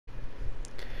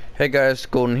Hey guys,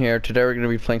 Golden here. Today we're going to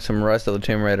be playing some Rise of the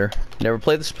Tomb Raider. Never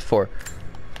played this before.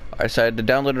 I decided to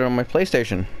download it on my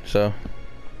PlayStation, so...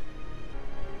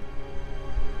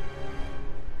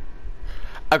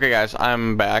 Okay guys,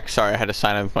 I'm back. Sorry, I had to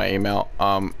sign in with my email.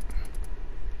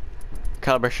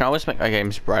 Calibration, always make my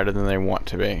games brighter than they want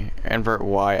to be. Invert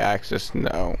Y-axis,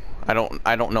 no. I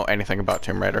don't know anything about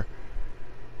Tomb Raider.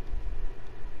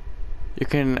 You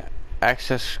can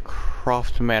access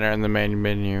Croft Manor in the main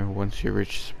menu once you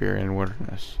reach Siberian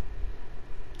Wilderness.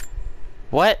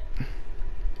 What?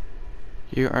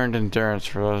 You earned endurance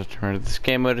for those returned. This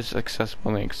game mode is accessible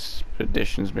in the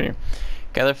expeditions menu.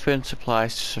 Gather food and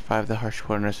supplies to survive the harsh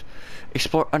wilderness.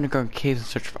 Explore underground caves and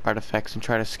search for artifacts and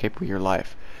try to escape with your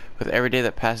life. With every day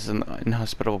that passes in the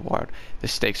inhospitable wild, the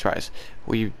stakes rise.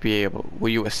 Will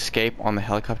you escape on the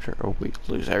helicopter, or will you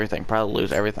lose everything? Probably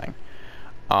lose everything.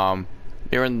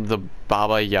 You're in the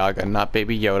Baba Yaga, not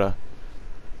Baby Yoda,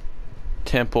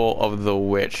 Temple of the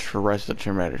Witch for Rise of the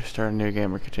Tomb Raider. Start a new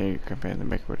game or continue your campaign to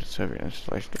make it with the Soviet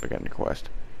installation to begin your quest.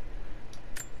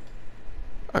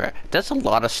 Okay, that's a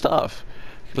lot of stuff.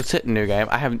 Let's hit new game.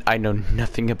 I know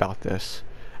nothing about this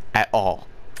at all.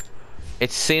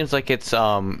 It seems like it's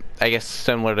I guess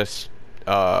similar to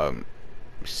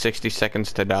 60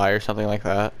 Seconds to Die or something like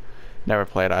that. Never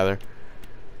played either.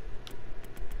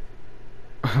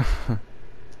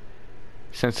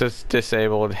 Since it's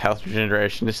disabled, health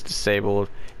regeneration is disabled.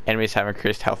 Enemies have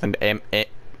increased health and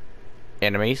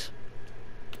enemies.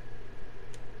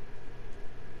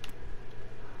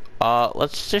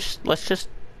 Let's just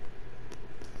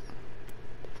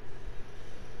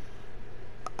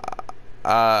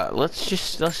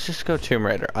go Tomb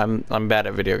Raider. I'm bad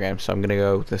at video games, so I'm gonna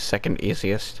go the second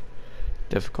easiest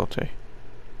difficulty.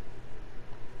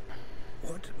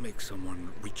 What makes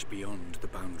someone reach beyond the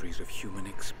boundaries of human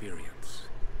experience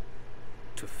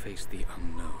to face the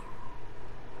unknown?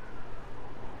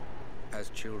 As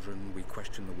children, we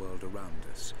question the world around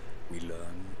us. We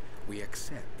learn, we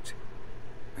accept,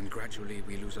 and gradually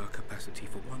we lose our capacity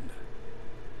for wonder.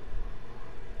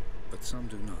 But some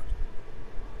do not.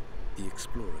 The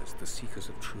explorers, the seekers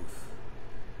of truth.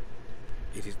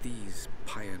 It is these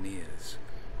pioneers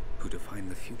who define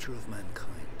the future of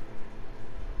mankind.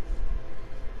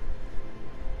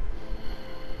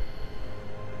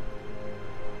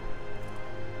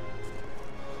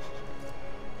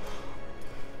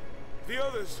 The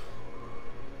others,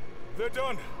 they're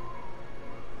done.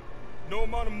 No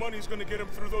amount of money is gonna get them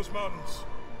through those mountains.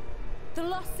 The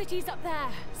lost city's up there,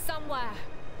 somewhere.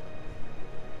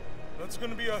 That's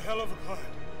gonna be a hell of a climb.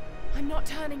 I'm not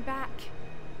turning back.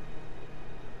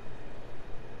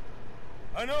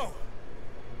 I know.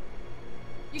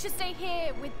 You should stay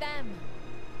here with them.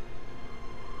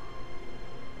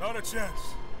 Not a chance.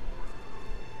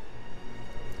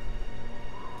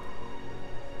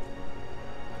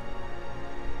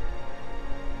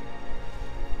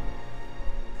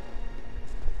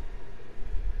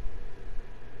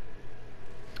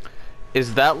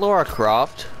 Is that Lara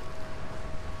Croft?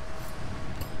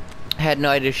 I had no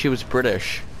idea she was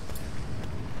British.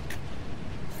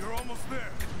 You're almost there.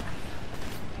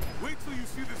 Wait till you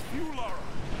see this view, Lara.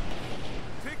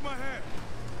 Take my hand.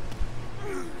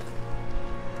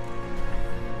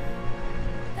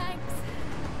 Thanks.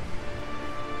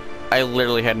 I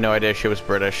literally had no idea she was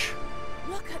British.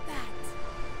 Look at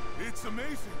that. It's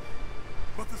amazing.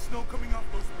 But the snow coming off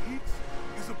those peaks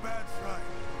is a bad sign.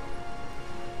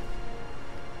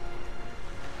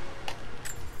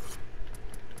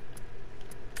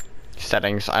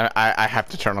 Settings. I have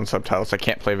to turn on subtitles. I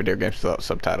can't play video games without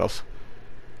subtitles.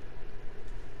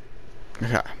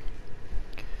 Okay.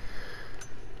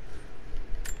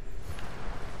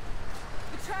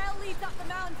 The trail leads up the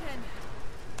mountain.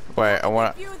 Wait, I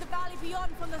wanna... View of the valley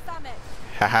beyond from the summit.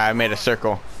 Haha, I made a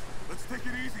circle. Let's take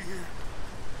it easy here.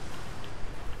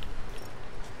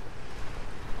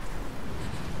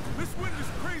 This wind is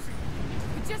crazy.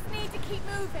 We just need to keep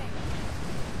moving.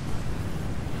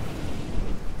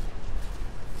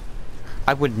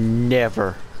 I would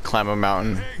never climb a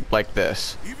mountain like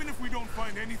this. Even if we don't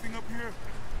find anything up here,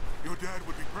 your dad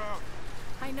would be proud.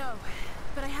 I know,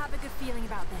 but I have a good feeling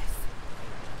about this.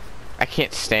 I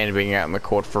can't stand being out in the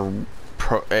cold for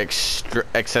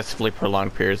excessively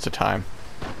prolonged periods of time.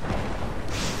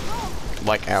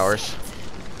 Like hours.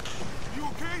 You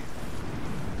okay?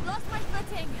 Lost my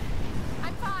footing.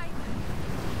 I'm fine.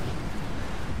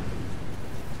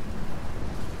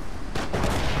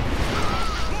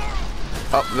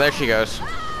 Oh, there she goes. That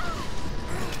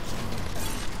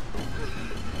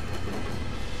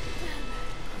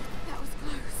was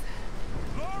close.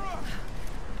 Lara!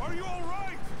 Are you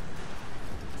alright?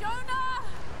 Jonah!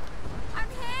 I'm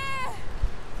here!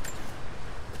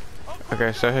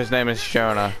 Okay, so his name is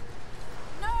Jonah.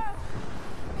 No!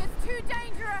 It's too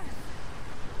dangerous!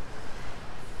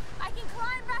 I can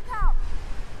climb back up!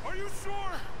 Are you sure?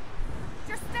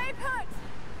 Just stay put!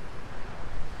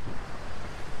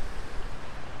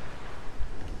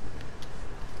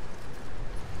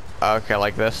 Okay,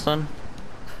 like this then?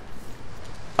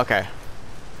 Okay.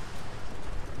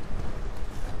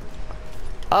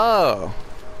 Oh!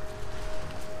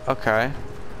 Okay.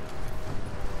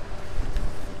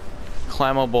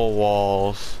 Climbable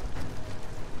walls.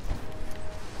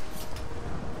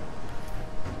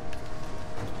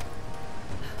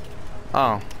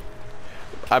 Oh.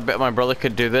 I bet my brother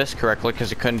could do this correctly because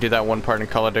he couldn't do that one part in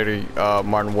Call of Duty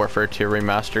Modern Warfare 2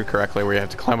 Remastered correctly where you have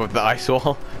to climb up the ice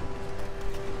wall.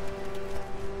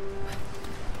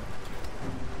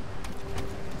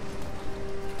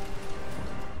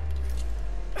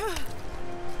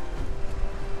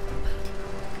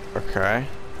 Okay.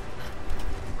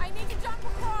 I need to jump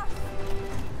across!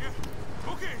 Yeah.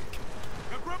 Okay.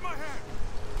 Now grab my hand.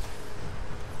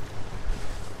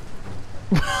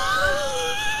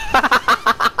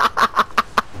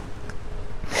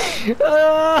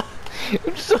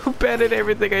 I'm so bad at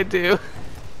everything I do.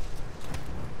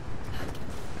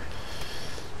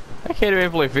 I can't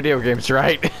even play video games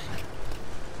right.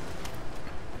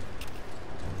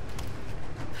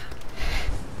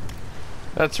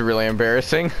 That's really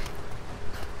embarrassing.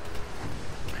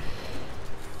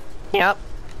 Yep.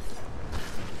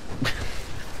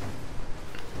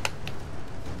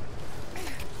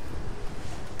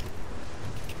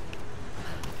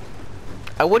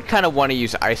 I would kind of want to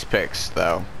use ice picks,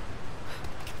 though.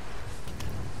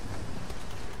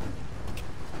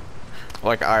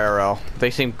 Like IRL. They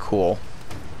seem cool.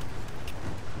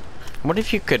 What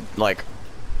if you could, like,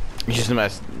 use them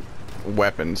as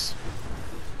weapons?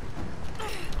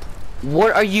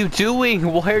 What are you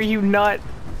doing? Why are you not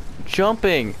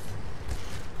jumping?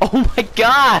 Oh my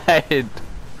god!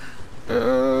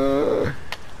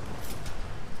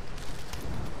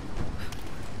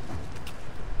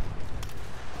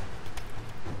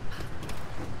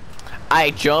 I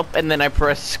jump and then I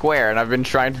press square, and I've been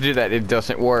trying to do that. It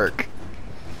doesn't work.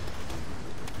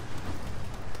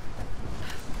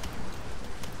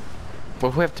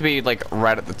 Well, we have to be like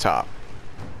right at the top.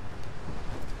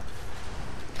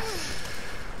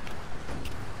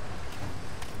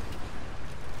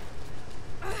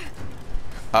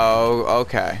 Oh,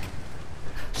 okay.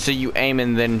 So you aim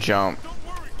and then jump. Don't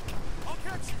worry. I'll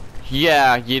catch you.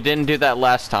 Yeah, you didn't do that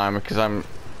last time because I'm...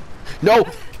 No!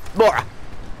 Laura!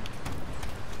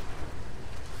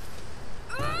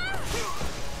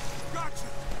 Gotcha.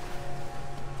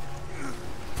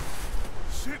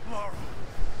 Shit, Lara.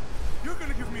 You're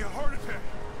gonna give me a heart attack.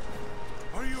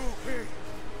 Are you okay?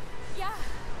 Yeah.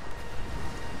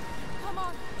 Come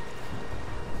on.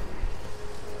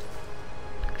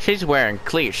 She's wearing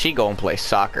cleats. She go and play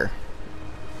soccer.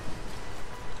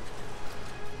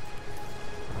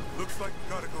 Looks like we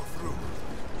gotta go through.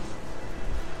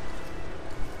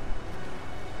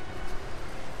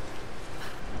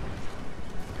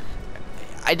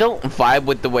 I don't vibe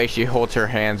with the way she holds her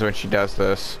hands when she does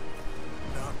this.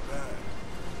 Not bad.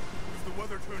 If the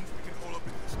weather turns, we can hold up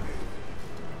in this cave.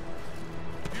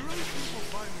 Do you really think we'll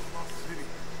find the lost city?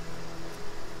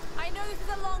 I know this is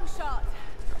a long shot.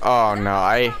 Oh no,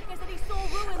 Marcus said he saw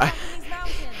ruins up in these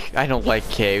mountains. I don't like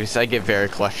caves. I get very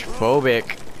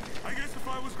claustrophobic. I guess if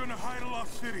I was gonna hide a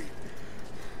lost city,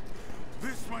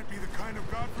 this might be the kind of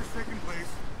godforsaken place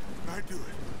I'd do it.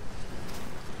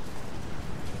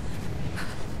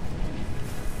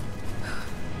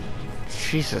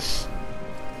 Jesus.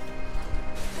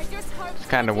 I just hope It's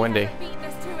kinda windy. hasn't beaten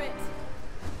us to it.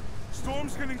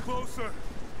 Storm's getting closer.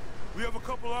 We have a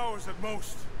couple hours at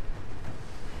most.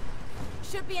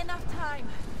 Should be enough time.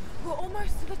 We're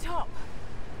almost to the top.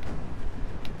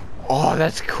 Oh,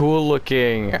 that's cool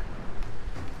looking.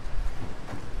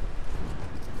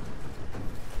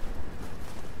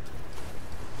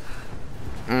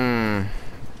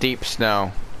 Deep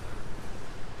snow.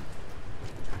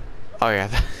 Oh yeah,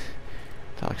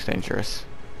 that looks dangerous.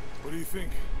 What do you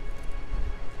think?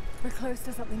 We're close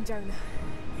to something, Jonah.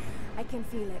 I can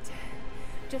feel it.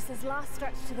 Just this last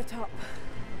stretch to the top.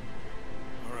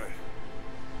 All right.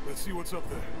 Let's see what's up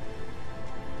there.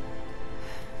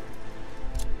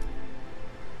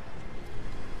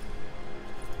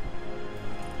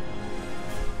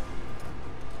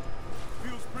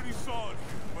 Feels pretty solid,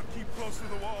 but keep close to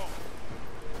the wall.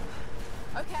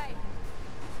 Okay.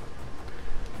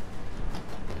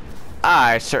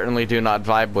 I certainly do not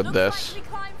vibe with Looks this. like we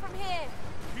climb from here.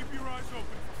 Keep your eyes open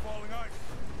for falling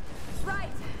ice.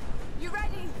 Right. You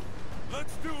ready?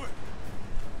 Let's do it.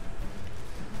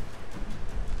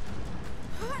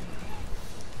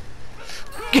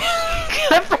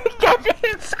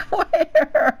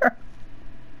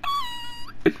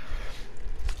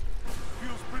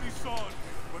 Feels pretty solid,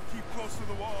 but keep close to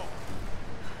the wall.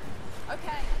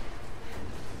 Okay.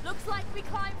 Looks like we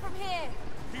climb from here.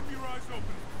 Keep your eyes open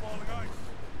for falling ice.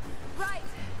 Right.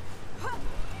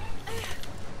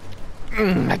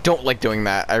 I don't like doing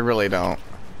that. I really don't.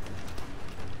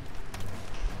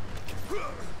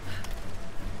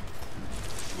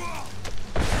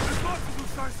 There's lots of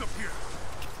loose ice up here.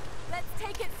 Let's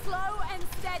take it slow and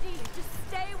steady. Just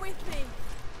stay with me.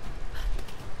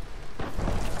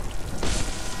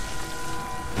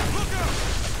 Look out!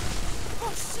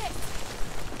 Oh shit!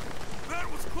 That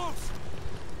was close.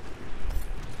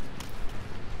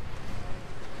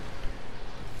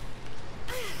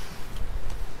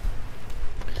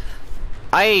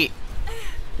 I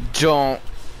don't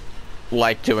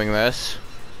like doing this.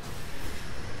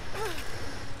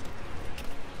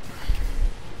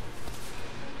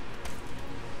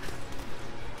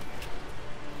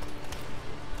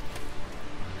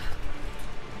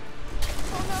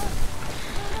 Oh no!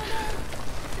 No, no, no!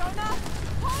 Jonah!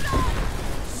 Hold on!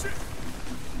 Shit!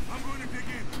 I'm going to dig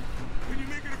in. Can you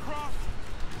make it across?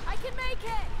 I can make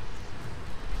it!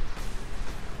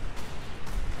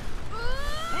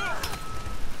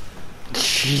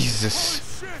 Jesus.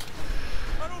 Holy shit!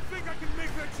 I don't think I can make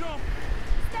that jump.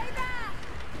 Stay there!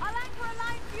 I'll anchor a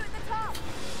line for you at the top.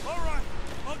 All right,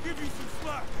 I'll give you some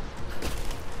slack.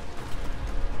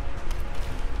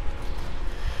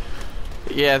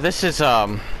 Yeah, this is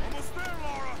Almost there,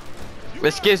 Laura. You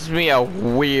this got gives me a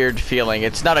weird feeling.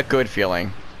 It's not a good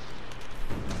feeling.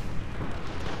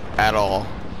 At all.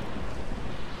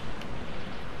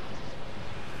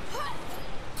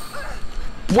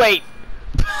 Wait!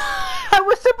 I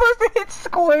was supposed to hit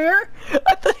square?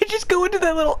 I thought I'd just go into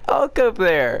that little alcove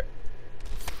there.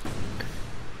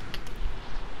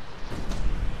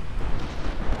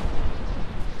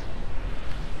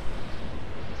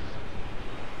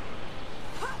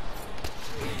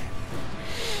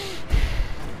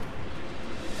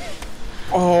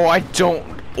 Oh, I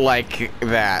don't like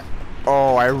that.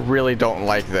 Oh, I really don't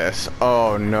like this.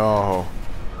 Oh no.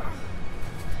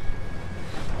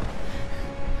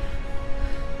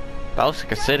 That looks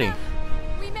like a city. Jonah,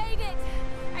 we made it!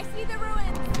 I see the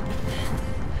ruins!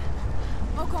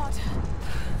 Oh god.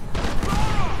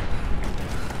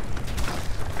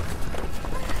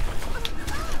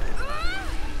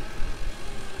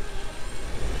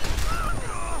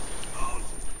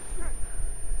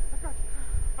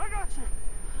 I got you.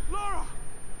 Laura,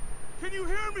 can you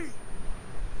hear me?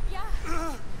 Yeah,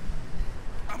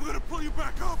 I'm gonna pull you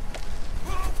back up.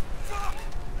 Oh, fuck!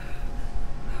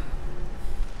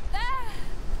 there!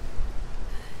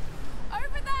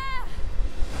 Over there!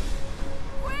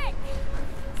 Quick!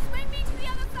 Swing me to the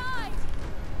other side!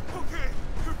 Okay,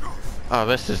 here goes. Oh,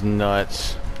 this is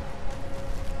nuts.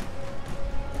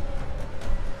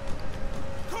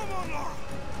 Come on, Laura.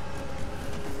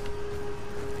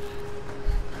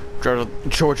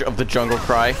 George of the Jungle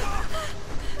Cry.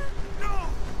 No!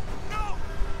 No!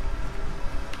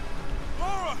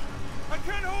 Laura, I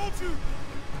can't hold you.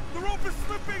 The rope is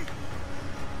slipping.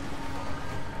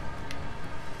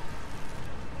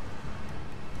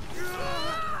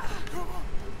 Come on. Come on.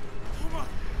 Come on.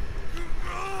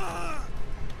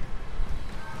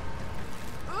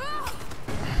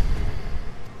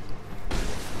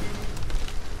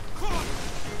 Climb!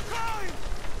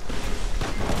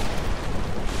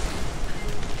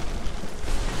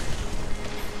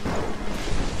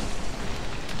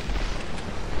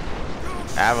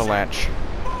 Avalanche.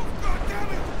 Oh, God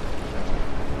damn it!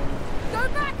 Go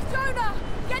back, Jonah!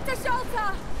 Get to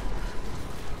shelter!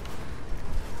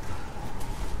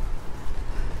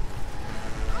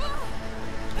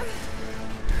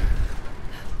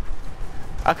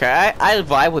 Okay, I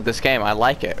vibe with this game. I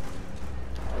like it.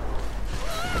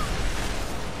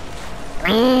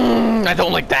 I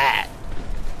don't like that.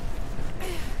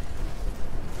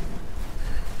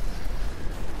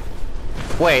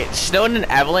 Wait, snow in an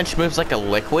avalanche moves like a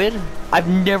liquid? I've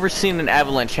never seen an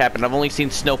avalanche happen. I've only seen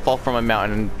snow fall from a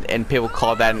mountain, and people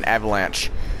call that an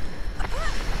avalanche.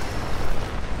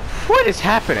 What is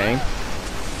happening?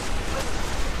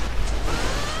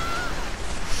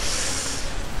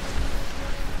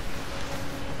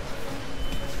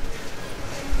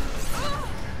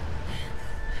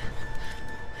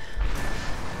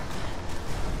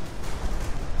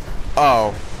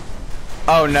 Oh.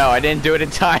 Oh no, I didn't do it in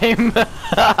time.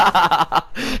 I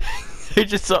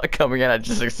just saw it coming and I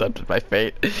just accepted my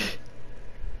fate.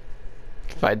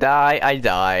 If I die, I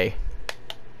die.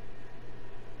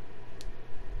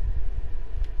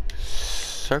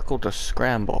 Circle to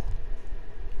scramble.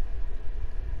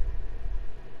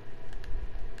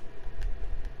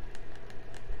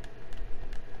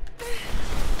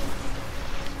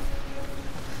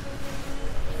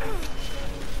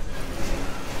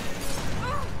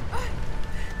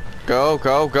 Go,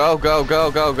 go, go, go,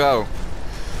 go, go, go.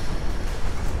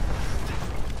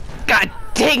 God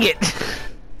dang it!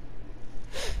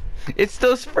 It's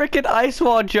those frickin' ice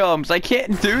wall jumps. I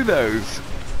can't do those.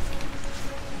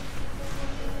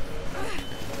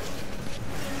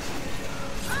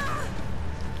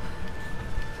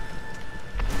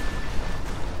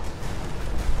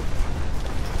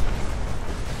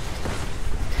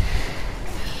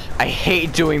 I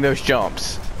hate doing those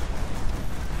jumps.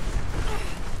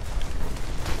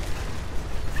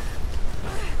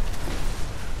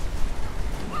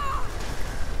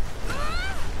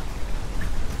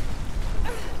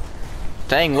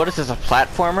 Dang, what is this, a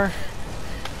platformer?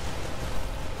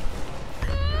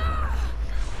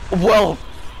 Well,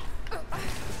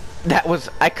 that was,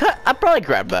 I probably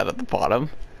grabbed that at the bottom.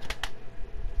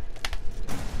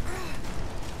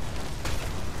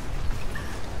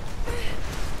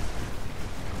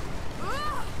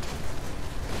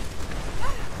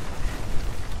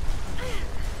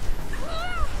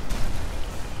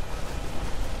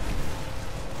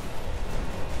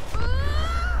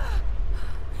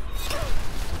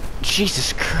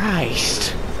 Jesus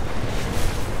Christ.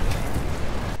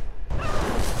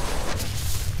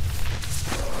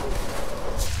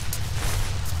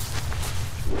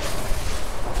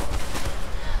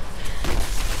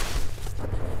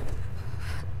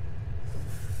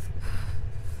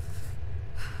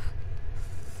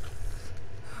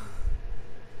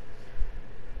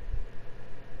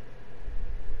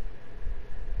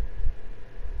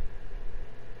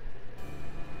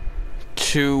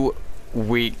 Two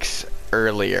weeks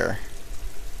earlier.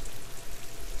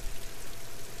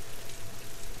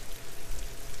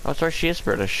 Oh, sorry, she is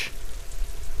British.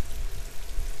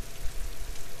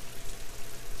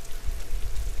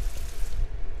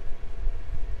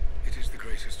 It is the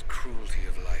greatest cruelty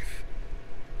of life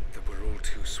that we're all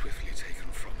too swiftly taken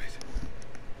from it.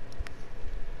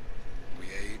 We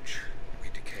age, we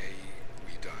decay,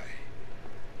 we die.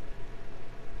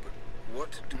 But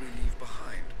what do we leave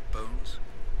behind? Bones?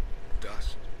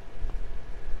 Dust?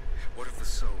 What of the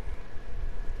soul?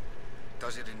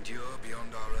 Does it endure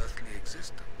beyond our earthly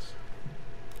existence?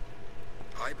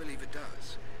 I believe it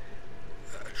does.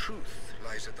 A truth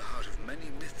lies at the heart of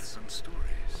many myths and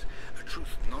stories. A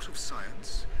truth not of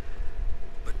science,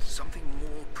 but something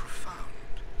more profound.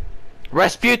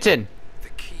 Rasputin! The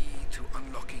key to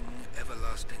unlocking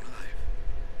everlasting life.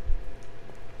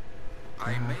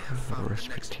 I may have found the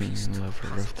next piece to the lover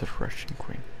puzzle, of the Russian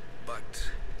queen.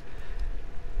 but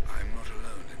I'm not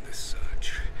alone in this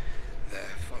search.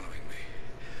 They're following me,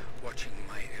 watching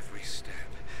my every step.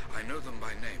 I know them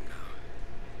by name now.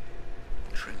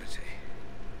 Trinity.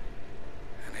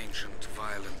 An ancient,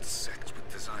 violent sect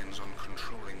with designs on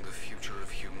controlling the future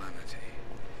of humanity.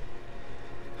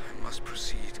 I must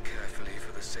proceed carefully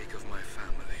for the sake of my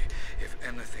family. If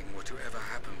anything were to ever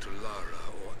happen to Lara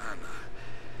or Anna,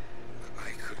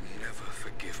 I could never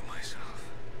forgive myself.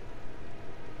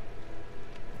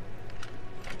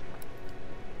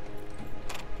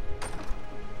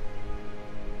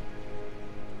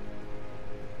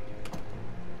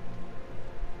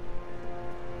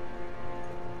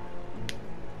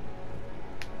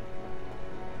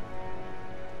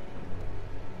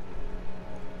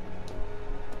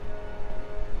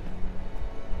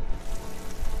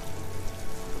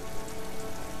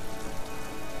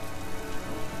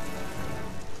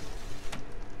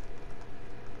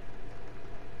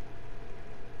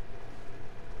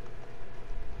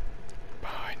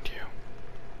 Behind you.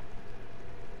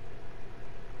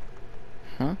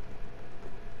 Huh?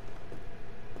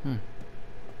 I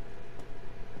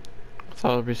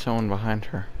thought there'd be someone behind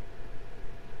her.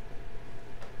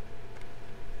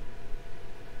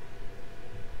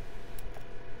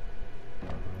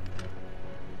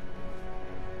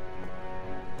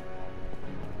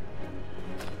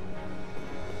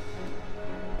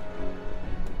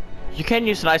 You can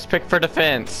use an ice pick for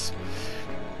defense.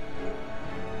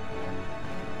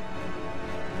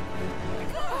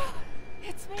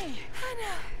 It's me,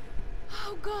 Anna.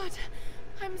 Oh God,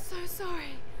 I'm so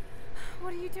sorry.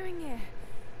 What are you doing here?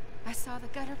 I saw the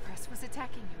gutter press was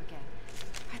attacking you again.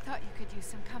 I thought you could use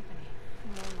some company.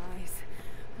 No lies.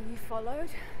 Were you followed?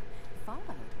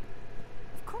 Followed?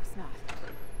 Of course not.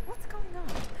 What's going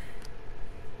on?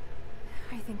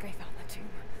 I think I found the tomb.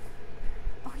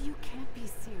 Oh, you can't be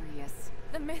serious.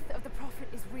 The myth of the prophet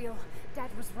is real. Dad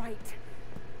was right.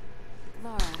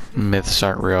 Lara. Myths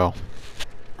aren't real.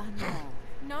 No.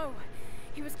 No,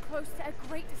 he was close to a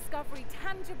great discovery,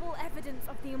 tangible evidence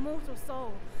of the immortal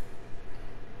soul.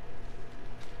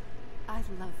 I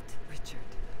loved Richard.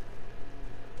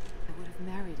 I would have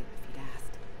married him if he'd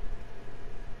asked.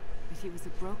 But he was a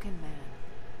broken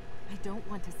man. I don't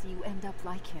want to see you end up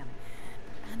like him.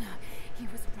 Anna, he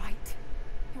was right.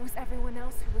 It was everyone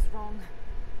else who was wrong.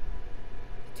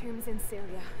 The tomb's in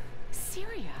Syria.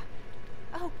 Syria?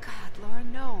 Oh God, Laura,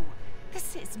 no.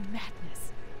 This is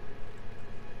madness.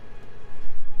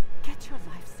 Get your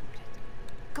life sorted.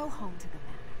 Go home to the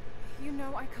manor. You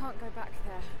know I can't go back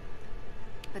there.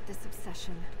 But this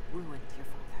obsession ruined your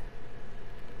father.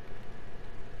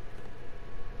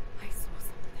 I saw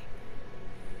something.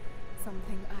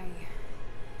 Something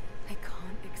I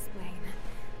can't explain.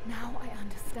 Now I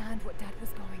understand what Dad was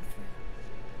going through.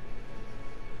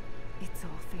 It's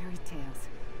all fairy tales.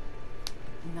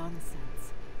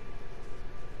 Nonsense.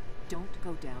 Don't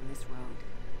go down this road.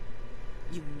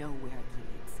 You know where it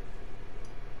leads.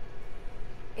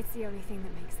 It's the only thing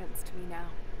that makes sense to me now.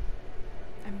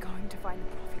 I'm going to find the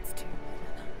Prophet's tomb.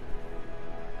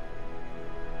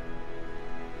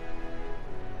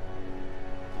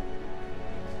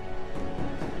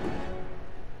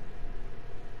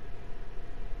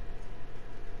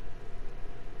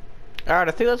 Alright,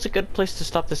 I think that's a good place to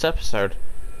stop this episode.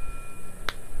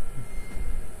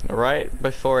 Right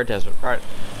before a desert. Alright,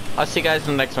 I'll see you guys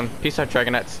in the next one. Peace out,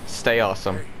 Dragonettes. Stay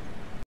awesome.